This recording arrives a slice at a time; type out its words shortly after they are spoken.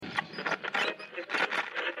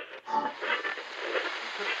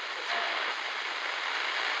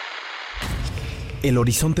El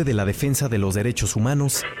horizonte de la defensa de los derechos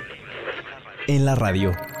humanos en la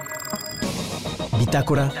radio.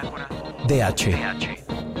 Bitácora DH.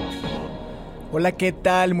 Hola, ¿qué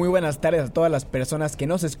tal? Muy buenas tardes a todas las personas que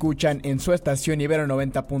nos escuchan en su estación Ibero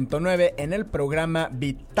 90.9 en el programa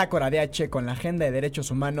Bitácora DH con la agenda de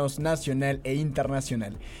derechos humanos nacional e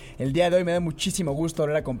internacional. El día de hoy me da muchísimo gusto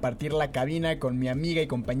volver a compartir la cabina con mi amiga y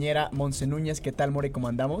compañera Monse Núñez. ¿Qué tal, More? ¿Cómo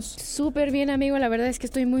andamos? Súper bien, amigo. La verdad es que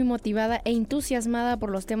estoy muy motivada e entusiasmada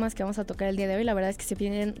por los temas que vamos a tocar el día de hoy. La verdad es que se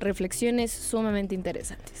vienen reflexiones sumamente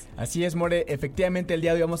interesantes. Así es, More. Efectivamente, el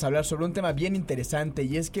día de hoy vamos a hablar sobre un tema bien interesante,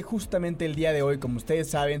 y es que justamente el día de hoy, como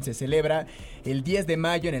ustedes saben, se celebra el 10 de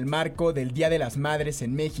mayo en el marco del Día de las Madres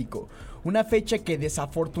en México. Una fecha que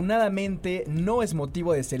desafortunadamente no es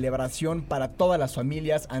motivo de celebración para todas las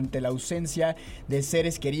familias ante la ausencia de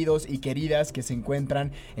seres queridos y queridas que se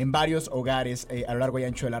encuentran en varios hogares a lo largo y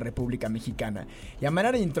ancho de la República Mexicana. Y a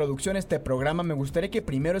manera de introducción a este programa, me gustaría que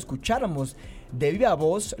primero escucháramos de viva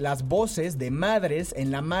voz las voces de madres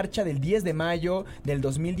en la marcha del 10 de mayo del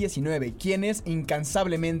 2019, quienes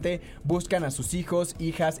incansablemente buscan a sus hijos,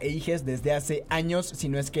 hijas e hijes desde hace años, si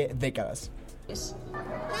no es que décadas. ¡Hijo,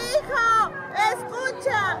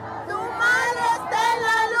 escucha! ¡Tu madre está en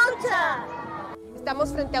la lucha!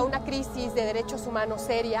 Estamos frente a una crisis de derechos humanos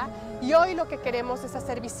seria y hoy lo que queremos es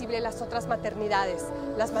hacer visible las otras maternidades,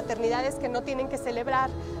 las maternidades que no tienen que celebrar,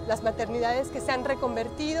 las maternidades que se han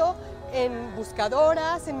reconvertido en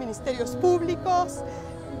buscadoras, en ministerios públicos.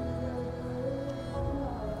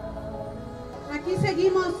 Aquí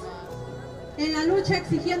seguimos en la lucha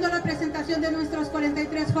exigiendo la presentación de nuestros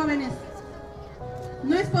 43 jóvenes.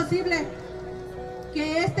 No es posible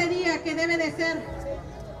que este día que debe de ser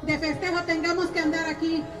de festejo tengamos que andar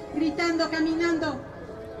aquí gritando, caminando,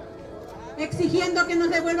 exigiendo que nos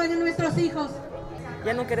devuelvan a nuestros hijos.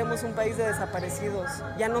 Ya no queremos un país de desaparecidos,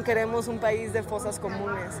 ya no queremos un país de fosas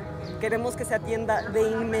comunes. Queremos que se atienda de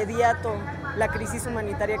inmediato la crisis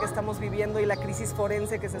humanitaria que estamos viviendo y la crisis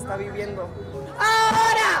forense que se está viviendo.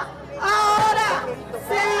 ¡Ahora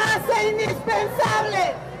se hace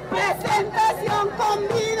indispensable presentación con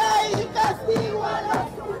vida y castigo a los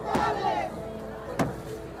culpables!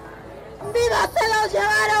 ¡Vivos se los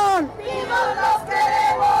llevaron! ¡Vivos los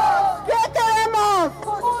queremos! ¿Qué queremos?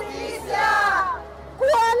 ¡Justicia!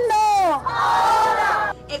 ¿Cuándo?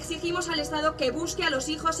 ¡Ahora! Exigimos al Estado que busque a los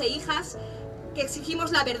hijos e hijas, que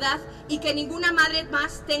exigimos la verdad y que ninguna madre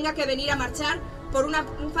más tenga que venir a marchar por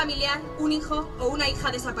un familiar, un hijo o una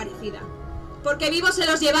hija desaparecida. Porque vivos se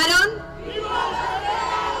los llevaron. ¡Vivos los queremos!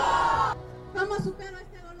 ¿Cómo supero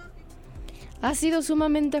este dolor? Ha sido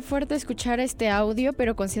sumamente fuerte escuchar este audio,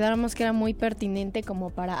 pero consideramos que era muy pertinente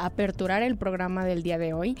como para aperturar el programa del día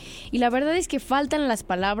de hoy. Y la verdad es que faltan las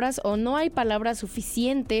palabras o no hay palabras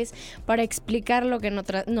suficientes para explicar lo que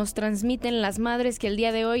nos transmiten las madres, que el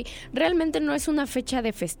día de hoy realmente no es una fecha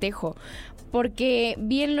de festejo, porque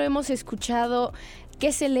bien lo hemos escuchado.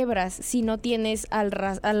 ¿Qué celebras si no tienes a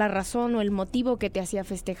la razón o el motivo que te hacía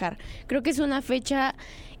festejar? Creo que es una fecha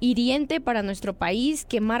hiriente para nuestro país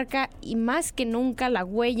que marca y más que nunca la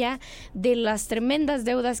huella de las tremendas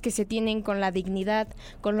deudas que se tienen con la dignidad,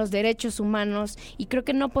 con los derechos humanos, y creo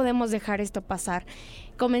que no podemos dejar esto pasar.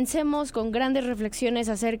 Comencemos con grandes reflexiones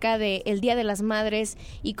acerca del Día de las Madres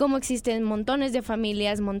y cómo existen montones de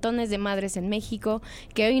familias, montones de madres en México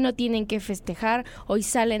que hoy no tienen que festejar, hoy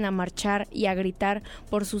salen a marchar y a gritar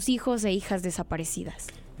por sus hijos e hijas desaparecidas.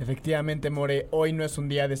 Efectivamente, More, hoy no es un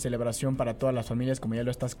día de celebración para todas las familias, como ya lo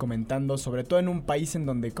estás comentando, sobre todo en un país en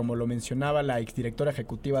donde, como lo mencionaba la exdirectora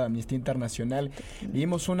ejecutiva de Amnistía Internacional,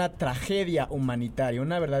 vivimos una tragedia humanitaria,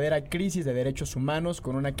 una verdadera crisis de derechos humanos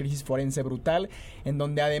con una crisis forense brutal, en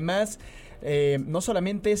donde además no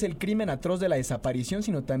solamente es el crimen atroz de la desaparición,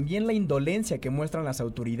 sino también la indolencia que muestran las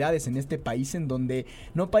autoridades en este país, en donde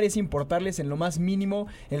no parece importarles en lo más mínimo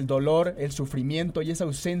el dolor, el sufrimiento y esa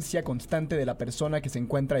ausencia constante de la persona que se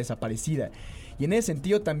encuentra desaparecida. Y en ese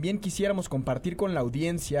sentido también quisiéramos compartir con la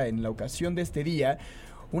audiencia en la ocasión de este día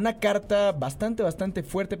una carta bastante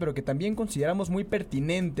fuerte, pero que también consideramos muy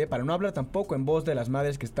pertinente para no hablar tampoco en voz de las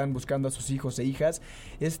madres que están buscando a sus hijos e hijas.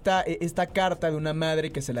 Esta carta de una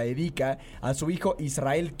madre que se la dedica a su hijo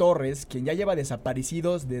Israel Torres, quien ya lleva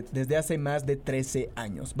desaparecidos desde hace más de 13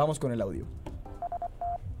 años. Vamos con el audio.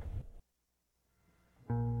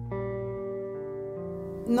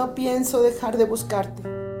 No pienso dejar de buscarte.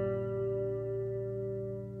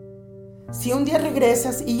 Si un día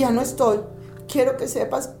regresas y ya no estoy, quiero que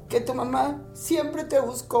sepas que tu mamá siempre te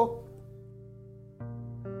buscó.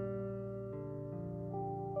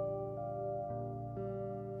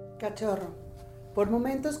 Cachorro, por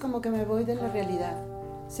momentos como que me voy de la realidad.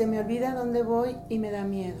 Se me olvida dónde voy y me da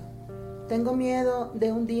miedo. Tengo miedo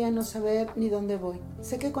de un día no saber ni dónde voy.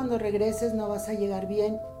 Sé que cuando regreses no vas a llegar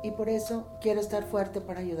bien y por eso quiero estar fuerte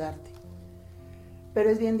para ayudarte. Pero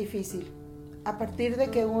es bien difícil. A partir de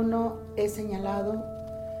que uno es señalado,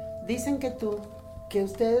 dicen que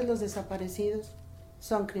ustedes los desaparecidos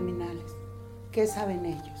son criminales. ¿Qué saben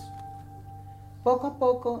ellos? Poco a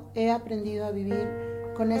poco he aprendido a vivir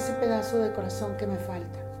con ese pedazo de corazón que me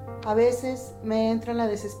falta. A veces me entra la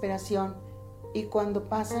desesperación y cuando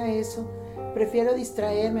pasa eso, prefiero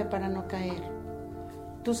distraerme para no caer.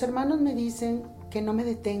 Tus hermanos me dicen que no me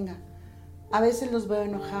detenga. A veces los veo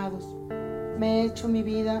enojados. Me he hecho mi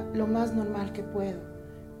vida lo más normal que puedo,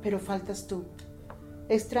 pero faltas tú.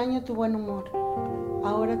 Extraño tu buen humor.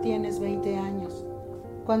 Ahora tienes 20 años.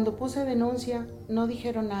 Cuando puse denuncia, no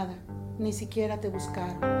dijeron nada, ni siquiera te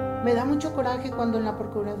buscaron. Me da mucho coraje cuando en la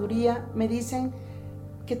Procuraduría me dicen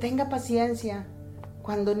que tenga paciencia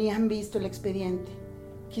cuando ni han visto el expediente.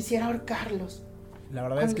 Quisiera ahorcarlos. La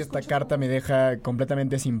verdad es que esta carta me deja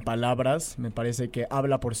completamente sin palabras. Me parece que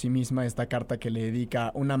habla por sí misma esta carta que le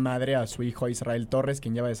dedica una madre a su hijo Israel Torres,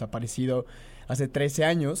 quien lleva desaparecido hace 13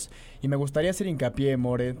 años. Y me gustaría hacer hincapié,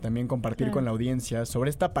 More, también compartir con la audiencia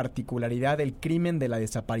sobre esta particularidad del crimen de la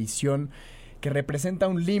desaparición, que representa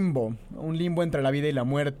un limbo entre la vida y la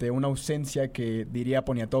muerte, una ausencia que, diría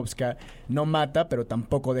Poniatowska, no mata, pero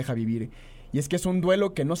tampoco deja vivir. Y es que es un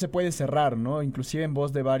duelo que no se puede cerrar, ¿no? Inclusive en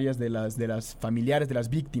voz de varias de las familiares de las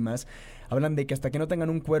víctimas, hablan de que hasta que no tengan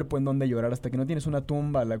un cuerpo en donde llorar, hasta que no tienes una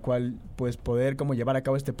tumba a la cual pues poder como llevar a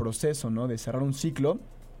cabo este proceso, ¿no? De cerrar un ciclo,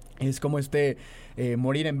 es como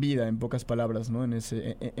morir en vida, en pocas palabras, ¿no?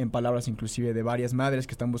 En palabras inclusive de varias madres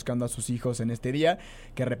que están buscando a sus hijos en este día,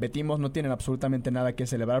 que repetimos, no tienen absolutamente nada que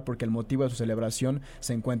celebrar porque el motivo de su celebración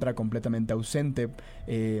se encuentra completamente ausente,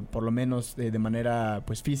 por lo menos de manera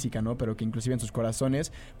pues física, ¿no? Pero que inclusive en sus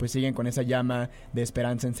corazones pues siguen con esa llama de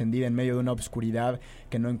esperanza encendida en medio de una obscuridad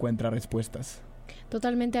que no encuentra respuestas.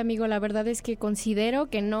 Totalmente, amigo. La verdad es que considero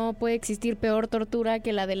que no puede existir peor tortura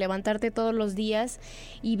que la de levantarte todos los días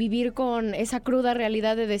y vivir con esa cruda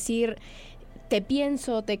realidad de decir: te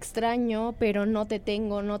pienso, te extraño, pero no te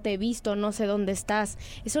tengo, no te he visto, no sé dónde estás.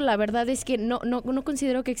 Eso la verdad es que no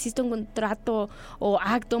considero que exista un trato o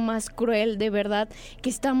acto más cruel, de verdad, que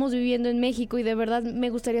estamos viviendo en México, y de verdad me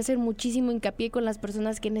gustaría hacer muchísimo hincapié con las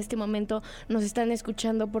personas que en este momento nos están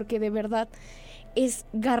escuchando, porque de verdad es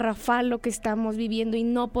garrafal lo que estamos viviendo y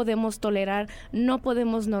no podemos tolerar, no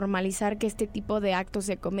podemos normalizar que este tipo de actos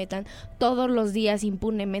se cometan todos los días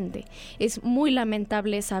impunemente. Es muy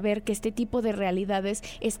lamentable saber que este tipo de realidades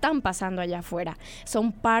están pasando allá afuera.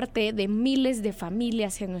 Son parte de miles de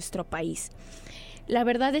familias en nuestro país. La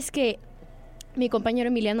verdad es que mi compañero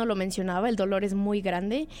Emiliano lo mencionaba, el dolor es muy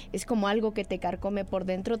grande, es como algo que te carcome por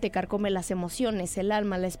dentro, te carcome las emociones, el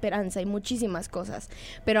alma, la esperanza y muchísimas cosas,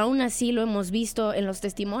 pero aún así lo hemos visto en los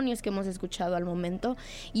testimonios que hemos escuchado al momento,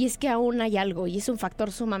 y es que aún hay algo, y es un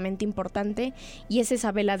factor sumamente importante, y es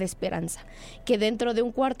esa vela de esperanza, que dentro de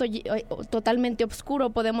un cuarto totalmente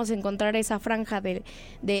oscuro podemos encontrar esa franja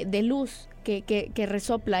de luz que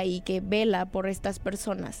resopla y que vela por estas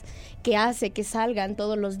personas, que hace que salgan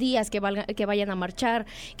todos los días, que vayan a marchar,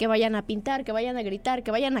 que vayan a pintar, que vayan a gritar, que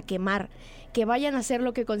vayan a quemar, que vayan a hacer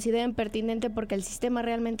lo que consideren pertinente, porque el sistema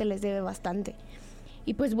realmente les debe bastante.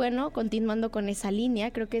 Y pues bueno, continuando con esa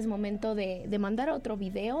línea, creo que es momento de mandar otro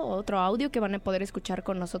video, otro audio que van a poder escuchar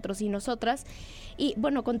con nosotros y nosotras. Y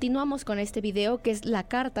bueno, continuamos con este video, que es la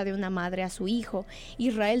carta de una madre a su hijo,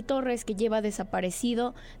 Israel Torres, que lleva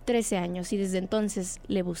desaparecido 13 años y desde entonces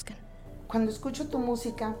le buscan. Cuando escucho tu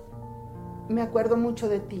música, me acuerdo mucho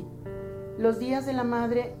de ti. Los días de la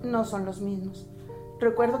madre no son los mismos.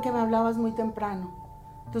 Recuerdo que me hablabas muy temprano.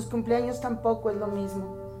 Tus cumpleaños tampoco es lo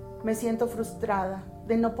mismo. Me siento frustrada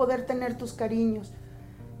de no poder tener tus cariños.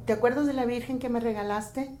 ¿Te acuerdas de la Virgen que me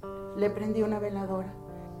regalaste? Le prendí una veladora.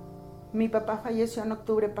 Mi papá falleció en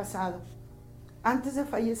octubre pasado. Antes de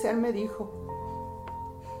fallecer me dijo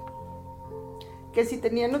que si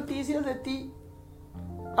tenía noticias de ti,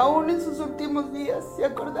 aún en sus últimos días se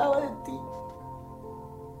acordaba de ti.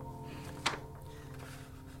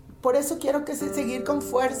 Por eso quiero seguir con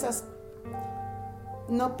fuerzas.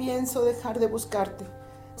 No pienso dejar de buscarte.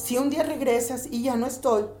 Si un día regresas y ya no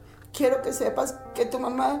estoy, quiero que sepas que tu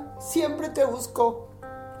mamá siempre te buscó.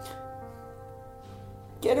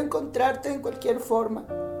 Quiero encontrarte en cualquier forma,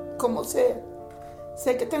 como sea.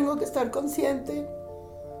 Sé que tengo que estar consciente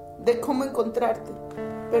de cómo encontrarte,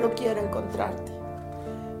 pero quiero encontrarte.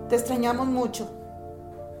 Te extrañamos mucho.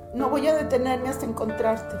 No voy a detenerme hasta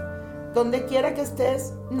encontrarte. Donde quiera que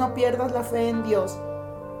estés, no pierdas la fe en Dios.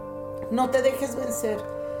 No te dejes vencer.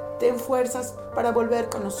 Ten fuerzas para volver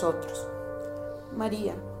con nosotros.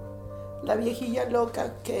 María, la viejilla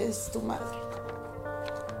loca que es tu madre.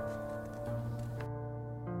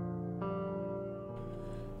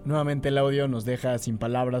 Nuevamente el audio nos deja sin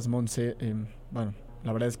palabras, Monse. Bueno,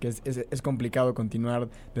 la verdad es que es complicado continuar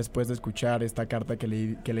después de escuchar esta carta que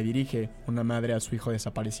le dirige una madre a su hijo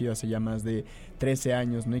desaparecido hace ya más de 13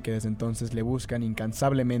 años, ¿no? Y que desde entonces le buscan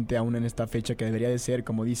incansablemente, aún en esta fecha que debería de ser,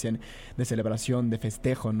 como dicen, de celebración, de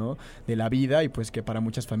festejo, ¿no? De la vida, y pues que para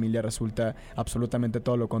muchas familias resulta absolutamente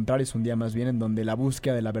todo lo contrario. Es un día más bien en donde la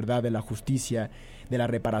búsqueda de la verdad, de la justicia, de la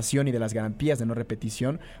reparación y de las garantías de no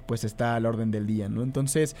repetición, pues está al orden del día, ¿no?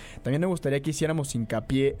 Entonces, también me gustaría que hiciéramos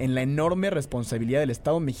hincapié en la enorme responsabilidad del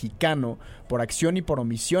Estado mexicano por acción y por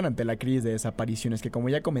omisión ante la crisis de desapariciones, que como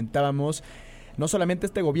ya comentábamos, no solamente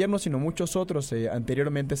este gobierno, sino muchos otros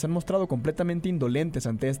anteriormente se han mostrado completamente indolentes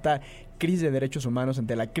ante esta crisis de derechos humanos,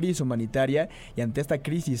 ante la crisis humanitaria y ante esta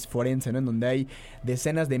crisis forense, ¿no? En donde hay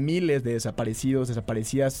decenas de miles de desaparecidos,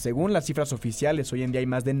 desaparecidas. Según las cifras oficiales, hoy en día hay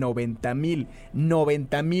más de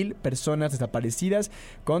 90,000 personas desaparecidas,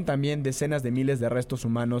 con también decenas de miles de restos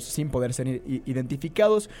humanos sin poder ser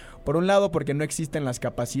identificados. Por un lado, porque no existen las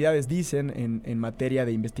capacidades, dicen, en materia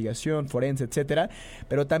de investigación forense, etcétera,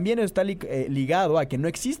 pero también está ligado a que no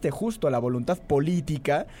existe justo la voluntad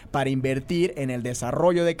política para invertir en el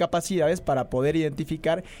desarrollo de capacidades para poder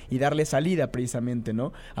identificar y darle salida precisamente,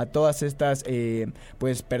 ¿no? A todas estas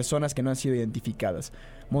pues personas que no han sido identificadas.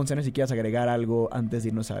 Monse, no sé si quieres agregar algo antes de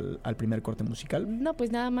irnos al primer corte musical. No,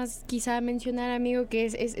 pues nada más quizá mencionar, amigo, que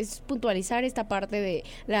es puntualizar esta parte de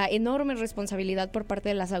la enorme responsabilidad por parte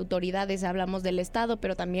de las autoridades. Hablamos del Estado,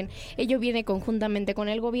 pero también ello viene conjuntamente con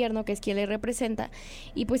el gobierno, que es quien le representa.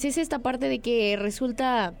 Y pues es esta parte de que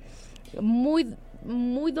resulta muy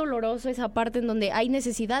doloroso esa parte en donde hay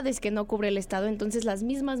necesidades que no cubre el Estado, entonces las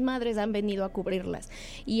mismas madres han venido a cubrirlas,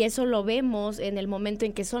 y eso lo vemos en el momento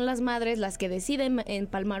en que son las madres las que deciden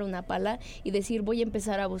empalmar una pala y decir voy a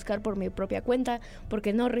empezar a buscar por mi propia cuenta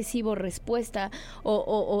porque no recibo respuesta,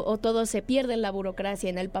 o todo se pierde en la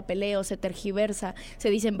burocracia, en el papeleo, se tergiversa,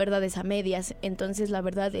 se dicen verdades a medias. Entonces la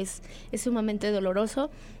verdad es sumamente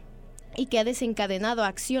doloroso y que ha desencadenado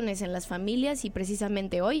acciones en las familias y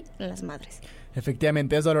precisamente hoy en las madres.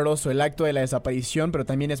 Efectivamente, es doloroso el acto de la desaparición, pero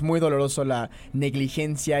también es muy doloroso la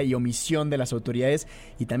negligencia y omisión de las autoridades,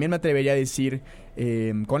 y también me atrevería a decir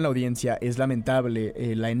con la audiencia, es lamentable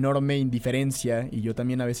la enorme indiferencia, y yo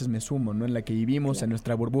también a veces me sumo, ¿no?, en la que vivimos, claro, en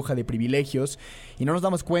nuestra burbuja de privilegios, y no nos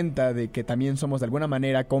damos cuenta de que también somos de alguna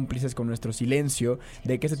manera cómplices con nuestro silencio,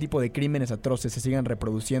 de que ese tipo de crímenes atroces se sigan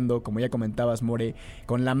reproduciendo, como ya comentabas, More,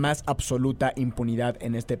 con la más absoluta impunidad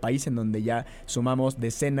en este país, en donde ya sumamos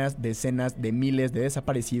decenas de miles de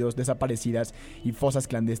desaparecidos, desaparecidas y fosas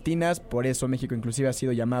clandestinas. Por eso México inclusive ha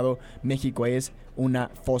sido llamado México es una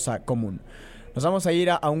fosa común. Nos vamos a ir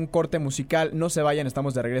a un corte musical. No se vayan,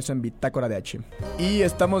 estamos de regreso en Bitácora de H. Y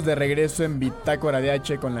estamos de regreso en Bitácora de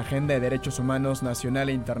H con la agenda de derechos humanos nacional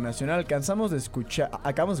e internacional. Acabamos de escuchar,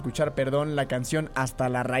 la canción Hasta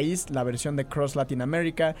la Raíz, la versión de Cross Latin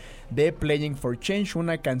America de Playing for Change,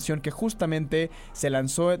 una canción que justamente se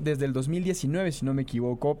lanzó desde el 2019, si no me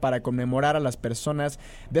equivoco, para conmemorar a las personas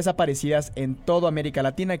desaparecidas en toda América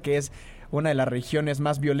Latina, que es una de las regiones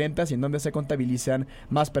más violentas y en donde se contabilizan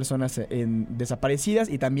más personas desaparecidas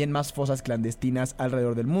y también más fosas clandestinas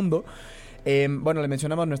alrededor del mundo. Bueno, les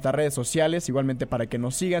mencionamos nuestras redes sociales, igualmente para que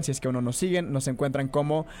nos sigan, si es que aún no nos siguen, nos encuentran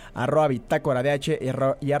como @bitácoradh y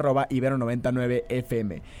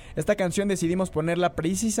 @ibero99fm. Esta canción decidimos ponerla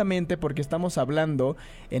precisamente porque estamos hablando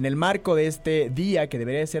en el marco de este día que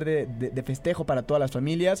debería ser de festejo para todas las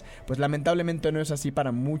familias. Pues lamentablemente no es así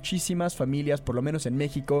para muchísimas familias, por lo menos en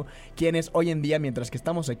México, quienes hoy en día, mientras que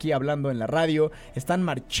estamos aquí hablando en la radio, están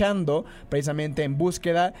marchando precisamente en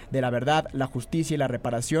búsqueda de la verdad, la justicia y la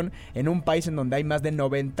reparación en un país en donde hay más de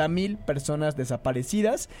 90,000 personas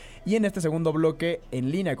desaparecidas. Y en este segundo bloque, en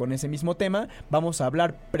línea con ese mismo tema, vamos a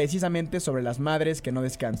hablar precisamente sobre las madres que no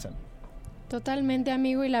descansan. Totalmente,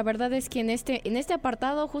 amigo, y la verdad es que en este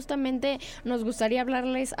apartado justamente nos gustaría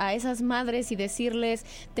hablarles a esas madres y decirles: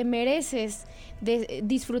 te mereces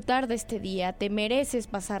disfrutar de este día, te mereces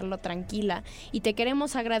pasarlo tranquila, y te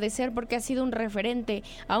queremos agradecer porque has sido un referente,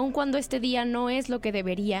 aun cuando este día no es lo que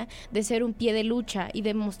debería de ser, un pie de lucha y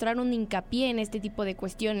de mostrar un hincapié en este tipo de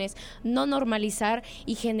cuestiones, no normalizar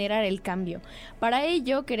y generar el cambio. Para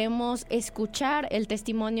ello queremos escuchar el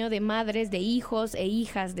testimonio de madres de hijos e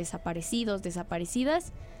hijas desaparecidas.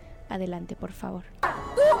 Adelante, por favor.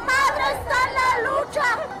 Tu madre está en la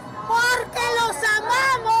lucha porque los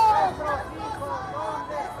amamos.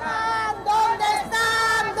 ¿Dónde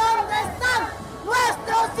están? ¿Dónde están?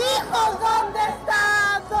 Nuestros hijos, ¿dónde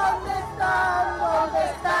están? ¿Dónde están? ¿Dónde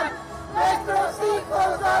están? Nuestros hijos,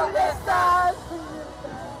 ¿dónde están?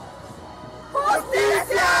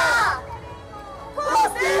 ¡Justicia!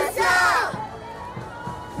 ¡Justicia!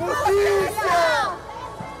 ¡Justicia!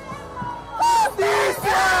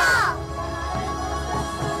 ¡Justicia!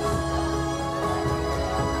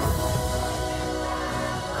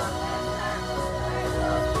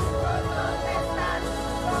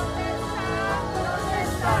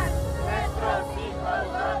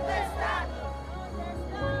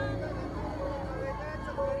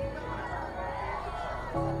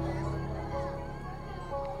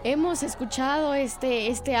 Hemos escuchado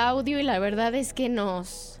este audio y la verdad es que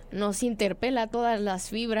nos interpela todas las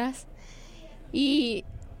fibras y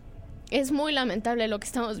es muy lamentable lo que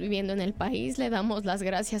estamos viviendo en el país. Le damos las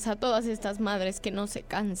gracias a todas estas madres que no se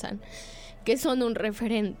cansan, que son un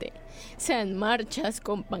referente, sea en marchas,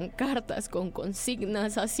 con pancartas, con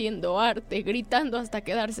consignas, haciendo arte, gritando hasta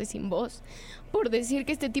quedarse sin voz, por decir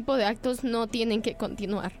que este tipo de actos no tienen que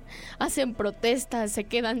continuar. Hacen protestas, se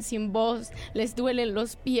quedan sin voz, les duelen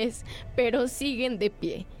los pies, pero siguen de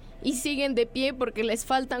pie. Y siguen de pie porque les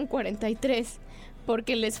faltan 43,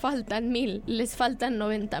 porque les faltan 1,000, les faltan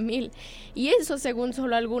 90,000. Y eso según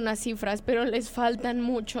solo algunas cifras, pero les faltan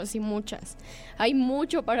muchos y muchas. Hay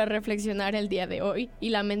mucho para reflexionar el día de hoy y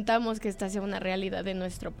lamentamos que esta sea una realidad de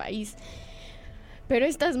nuestro país. Pero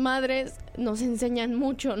estas madres nos enseñan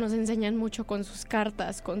mucho con sus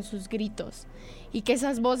cartas, con sus gritos. Y que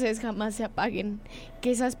esas voces jamás se apaguen,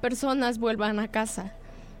 que esas personas vuelvan a casa,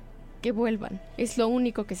 que vuelvan. Es lo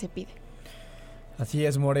único que se pide. Así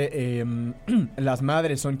es, More. Las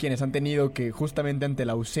madres son quienes han tenido que, justamente ante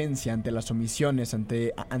la ausencia, ante las omisiones,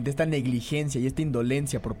 ante esta negligencia y esta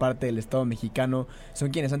indolencia por parte del Estado mexicano,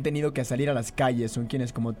 son quienes han tenido que salir a las calles, son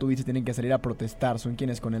quienes, como tú dices, tienen que salir a protestar, son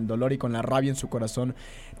quienes con el dolor y con la rabia en su corazón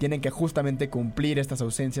tienen que justamente cumplir estas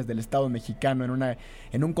ausencias del Estado mexicano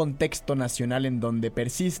en un contexto nacional en donde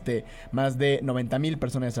persiste más de 90,000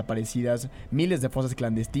 personas desaparecidas, miles de fosas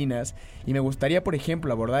clandestinas. Y me gustaría, por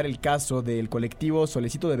ejemplo, abordar el caso del colectivo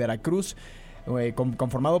Solecito de Veracruz,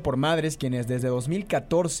 conformado por madres quienes desde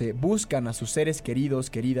 2014 buscan a sus seres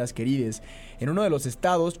queridos, queridas, querides en uno de los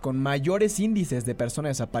estados con mayores índices de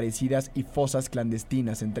personas desaparecidas y fosas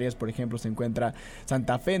clandestinas. Entre ellas, por ejemplo, se encuentra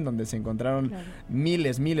Santa Fe, en donde se encontraron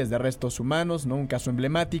miles de restos humanos, ¿no? Un caso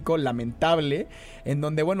emblemático, lamentable, en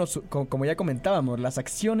donde, bueno, como ya comentábamos, las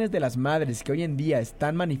acciones de las madres que hoy en día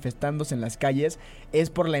están manifestándose en las calles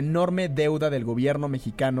es por la enorme deuda del gobierno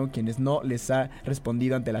mexicano, quienes no les ha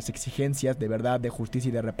respondido ante las exigencias de verdad, de justicia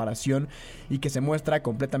y de reparación, y que se muestra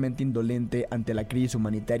completamente indolente ante la crisis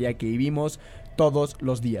humanitaria que vivimos todos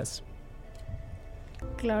los días.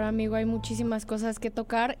 Claro, amigo, hay muchísimas cosas que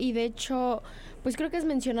tocar y de hecho, pues creo que has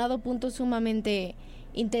mencionado puntos sumamente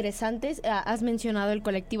interesantes. Has mencionado el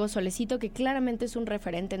colectivo Solecito, que claramente es un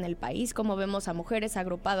referente en el país, como vemos a mujeres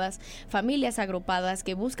agrupadas, familias agrupadas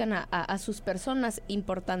que buscan a sus personas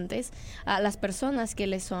importantes, a las personas que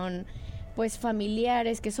les son pues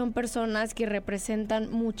familiares, que son personas que representan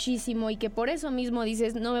muchísimo y que por eso mismo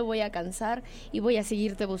dices, no me voy a cansar y voy a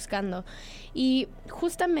seguirte buscando. Y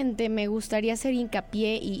justamente me gustaría hacer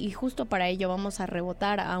hincapié y justo para ello vamos a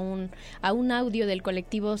rebotar a un audio del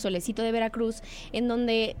colectivo Solecito de Veracruz, en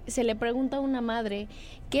donde se le pregunta a una madre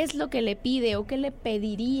qué es lo que le pide o qué le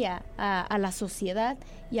pediría a la sociedad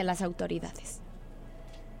y a las autoridades.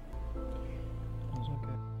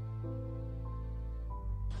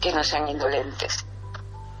 Que no sean indolentes,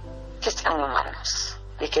 que sean humanos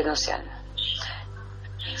y que no sean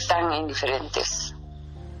tan indiferentes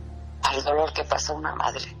al dolor que pasa una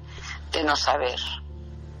madre de no saber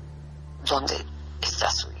dónde está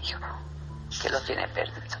su hijo, que lo tiene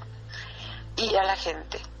perdido. Y a la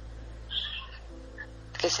gente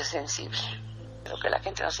que sea sensible, pero que la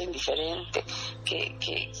gente no sea indiferente,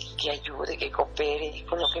 que ayude, que coopere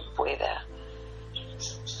con lo que pueda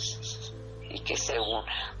y que se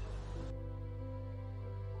una.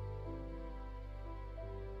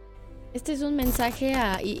 Este es un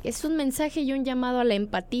mensaje y un llamado a la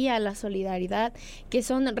empatía, a la solidaridad, que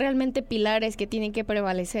son realmente pilares que tienen que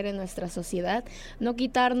prevalecer en nuestra sociedad. No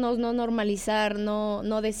quitarnos, no normalizar,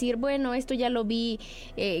 no decir, bueno, esto ya lo vi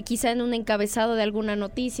quizá en un encabezado de alguna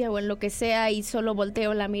noticia o en lo que sea y solo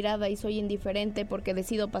volteo la mirada y soy indiferente porque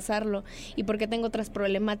decido pasarlo y porque tengo otras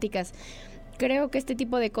problemáticas. Creo que este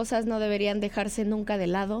tipo de cosas no deberían dejarse nunca de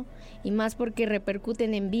lado, y más porque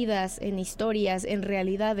repercuten en vidas, en historias, en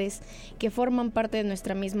realidades que forman parte de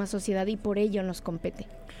nuestra misma sociedad y por ello nos compete.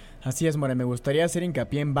 Así es, More, me gustaría hacer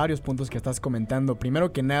hincapié en varios puntos que estás comentando.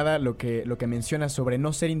 Primero que nada, lo que mencionas sobre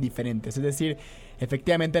no ser indiferentes, es decir,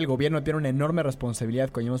 efectivamente el gobierno tiene una enorme responsabilidad,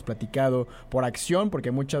 como ya hemos platicado, por acción,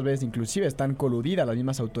 porque muchas veces inclusive están coludidas las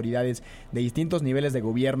mismas autoridades de distintos niveles de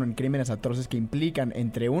gobierno en crímenes atroces que implican,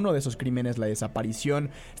 entre uno de esos crímenes, la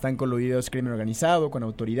desaparición, están coludidos crimen organizado, con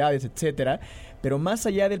autoridades, etcétera. Pero más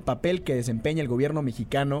allá del papel que desempeña el gobierno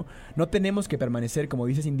mexicano, no tenemos que permanecer, como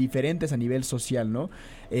dices, indiferentes a nivel social, ¿no?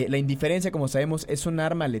 La indiferencia, como sabemos, es un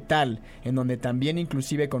arma letal, en donde también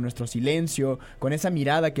inclusive con nuestro silencio, con esa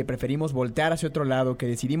mirada que preferimos voltear hacia otro lado, que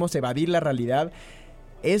decidimos evadir la realidad,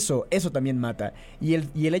 eso también mata. Y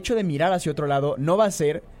el hecho de mirar hacia otro lado no va a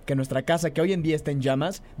hacer que nuestra casa, que hoy en día está en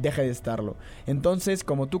llamas, deje de estarlo. Entonces,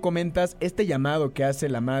 como tú comentas, este llamado que hace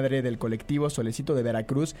la madre del colectivo Solecito de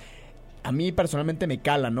Veracruz, a mí personalmente me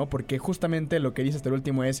cala, ¿no? Porque justamente lo que dice hasta el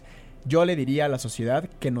último es, yo le diría a la sociedad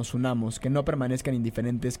que nos unamos, que no permanezcan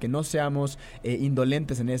indiferentes, que no seamos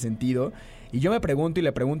indolentes en ese sentido. Y yo me pregunto y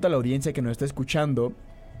le pregunto a la audiencia que nos está escuchando,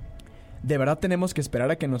 ¿de verdad tenemos que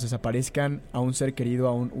esperar a que nos desaparezcan a un ser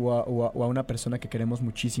querido o a una persona que queremos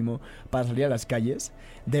muchísimo para salir a las calles?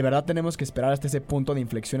 ¿De verdad tenemos que esperar hasta ese punto de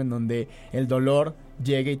inflexión en donde el dolor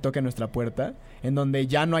llegue y toque nuestra puerta? En donde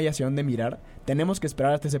ya no hay hacia dónde mirar. Tenemos que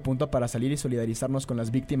esperar hasta ese punto para salir y solidarizarnos con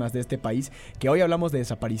las víctimas de este país, que hoy hablamos de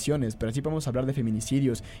desapariciones, pero así podemos hablar de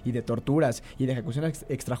feminicidios y de torturas y de ejecuciones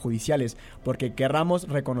extrajudiciales, porque querramos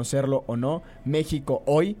reconocerlo o no, México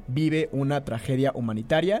hoy vive una tragedia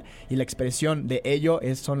humanitaria y la expresión de ello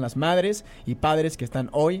son las madres y padres que están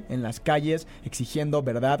hoy en las calles exigiendo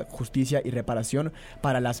verdad, justicia y reparación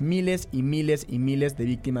para las miles y miles y miles de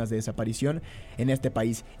víctimas de desaparición en este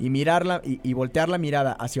país. Y mirarla y voltear la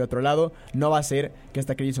mirada hacia otro lado no va a hacer que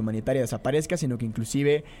esta crisis humanitaria desaparezca, sino que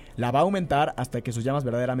inclusive la va a aumentar hasta que sus llamas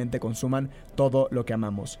verdaderamente consuman todo lo que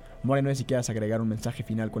amamos. More, no sé si quieras agregar un mensaje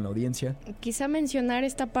final con la audiencia. Quizá mencionar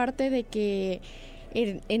esta parte de que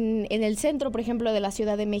en el centro, por ejemplo, de la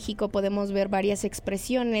Ciudad de México podemos ver varias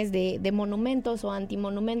expresiones de monumentos o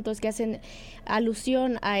antimonumentos que hacen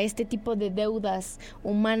alusión a este tipo de deudas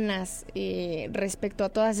humanas respecto a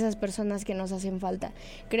todas esas personas que nos hacen falta.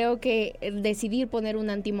 Creo que decidir poner un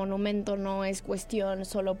antimonumento no es cuestión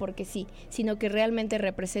solo porque sí, sino que realmente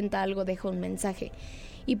representa algo, deja un mensaje.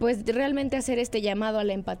 Y pues realmente hacer este llamado a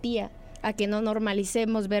la empatía, a que no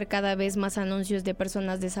normalicemos ver cada vez más anuncios de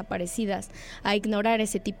personas desaparecidas, a ignorar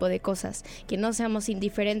ese tipo de cosas, que no seamos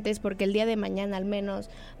indiferentes, porque el día de mañana al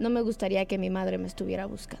menos no me gustaría que mi madre me estuviera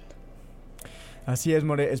buscando. Así es,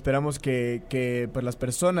 More, esperamos que pues las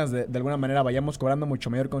personas de alguna manera vayamos cobrando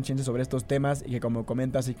mucho mayor conciencia sobre estos temas y que, como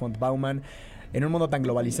comenta Zygmunt Bauman, en un mundo tan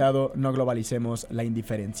globalizado no globalicemos la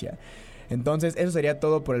indiferencia. Entonces, eso sería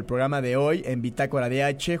todo por el programa de hoy en Bitácora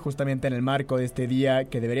DH, justamente en el marco de este día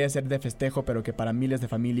que debería ser de festejo, pero que para miles de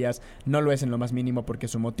familias no lo es en lo más mínimo, porque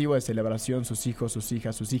su motivo de celebración, sus hijos, sus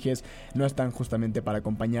hijas, sus hijes, no están justamente para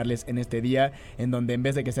acompañarles en este día, en donde en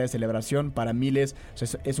vez de que sea de celebración, para miles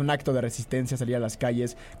es un acto de resistencia salir a las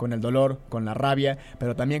calles con el dolor, con la rabia,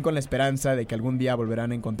 pero también con la esperanza de que algún día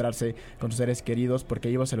volverán a encontrarse con sus seres queridos, porque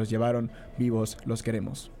vivos se los llevaron, vivos los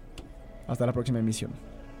queremos. Hasta la próxima emisión.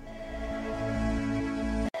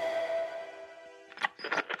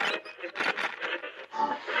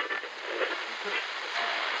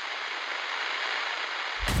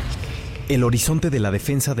 El horizonte de la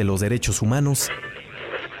defensa de los derechos humanos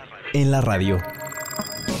en la radio.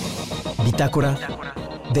 Bitácora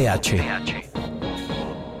DH.